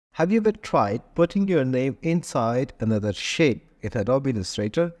Have you ever tried putting your name inside another shape in Adobe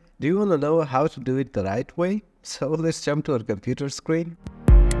Illustrator? Do you want to know how to do it the right way? So let's jump to our computer screen.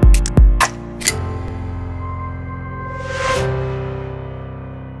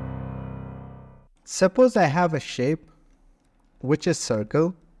 Suppose I have a shape which is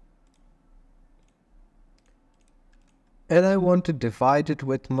circle and I want to divide it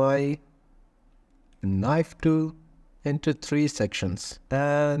with my knife tool into 3 sections.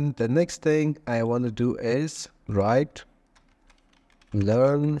 And the next thing I want to do is write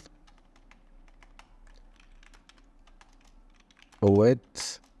learn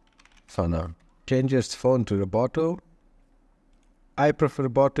with Fana. Change its font to Roboto. I prefer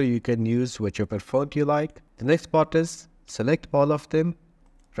Roboto. You can use whichever font you like. The next part is select all of them,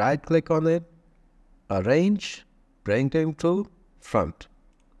 right click on it, arrange, bring them to front.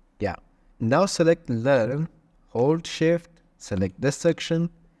 Yeah. Now select learn, hold shift, select this section.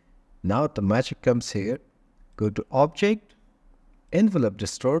 Now the magic comes here. Go to object, envelope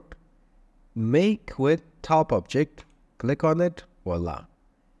distort, make with top object, click on it, voila.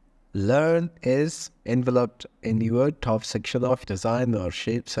 Learn is enveloped in your top section of design or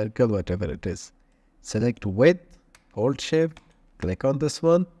shape, circle, whatever it is. Select width, hold shift, click on this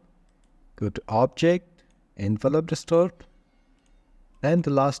one, go to object, envelope distort, and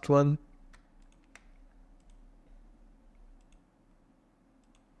the last one.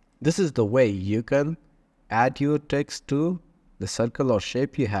 This is the way you can add your text to the circle or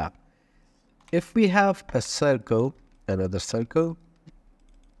shape you have. If we have a circle, another circle,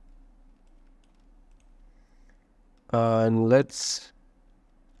 and let's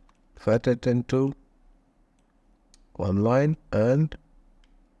fit it into 1 line and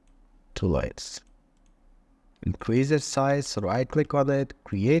 2 lines. Increase its size, right click on it,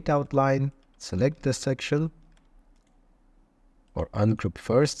 create outline, select this section or ungroup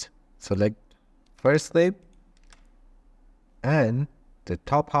first, select first name and the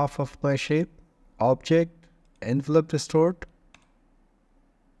top half of my shape, object, envelope distort,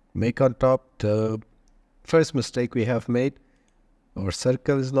 make on top. The first mistake we have made, our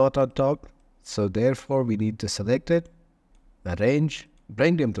circle is not on top, so therefore we need to select it, arrange,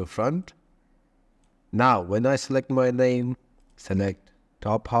 bring them to front. Now when I select my name, select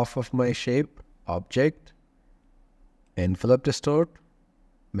top half of my shape, object, envelope distort,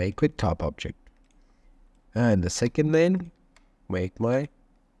 make with top object, and the second name, make my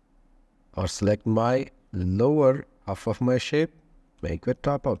or select my lower half of my shape, make with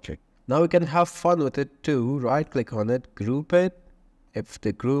top object. Now we can have fun with it too. Right click on it, group it. If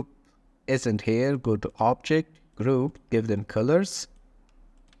the group isn't here, go to object, group, give them colors.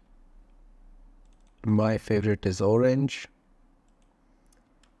 My favorite is orange.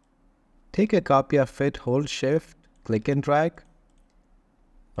 Take a copy of it, hold shift, click and drag,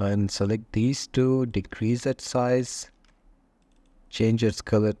 and select these two, decrease its size, change its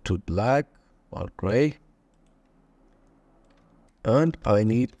color to black or gray. And I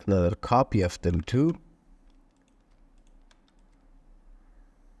need another copy of them too.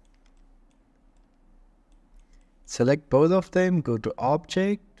 Select both of them, go to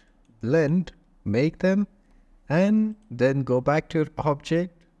object, blend, make them, and then go back to your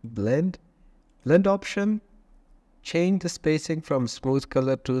object, blend option, change the spacing from smooth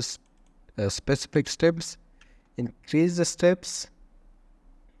color to specific steps, increase the steps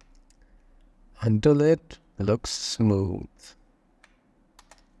until it looks smooth.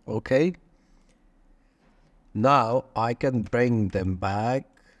 Okay, now I can bring them back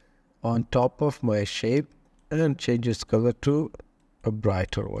on top of my shape and change its color to a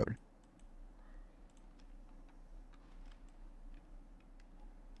brighter one.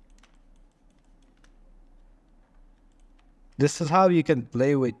 This is how you can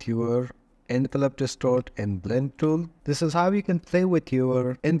play with your envelope distort and blend tool. This is how you can play with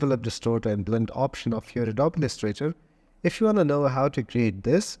your envelope distort and blend option of your Adobe Illustrator. If you want to know how to create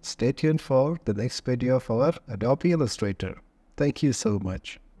this, stay tuned for the next video of our Adobe Illustrator. Thank you so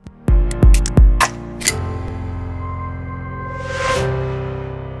much.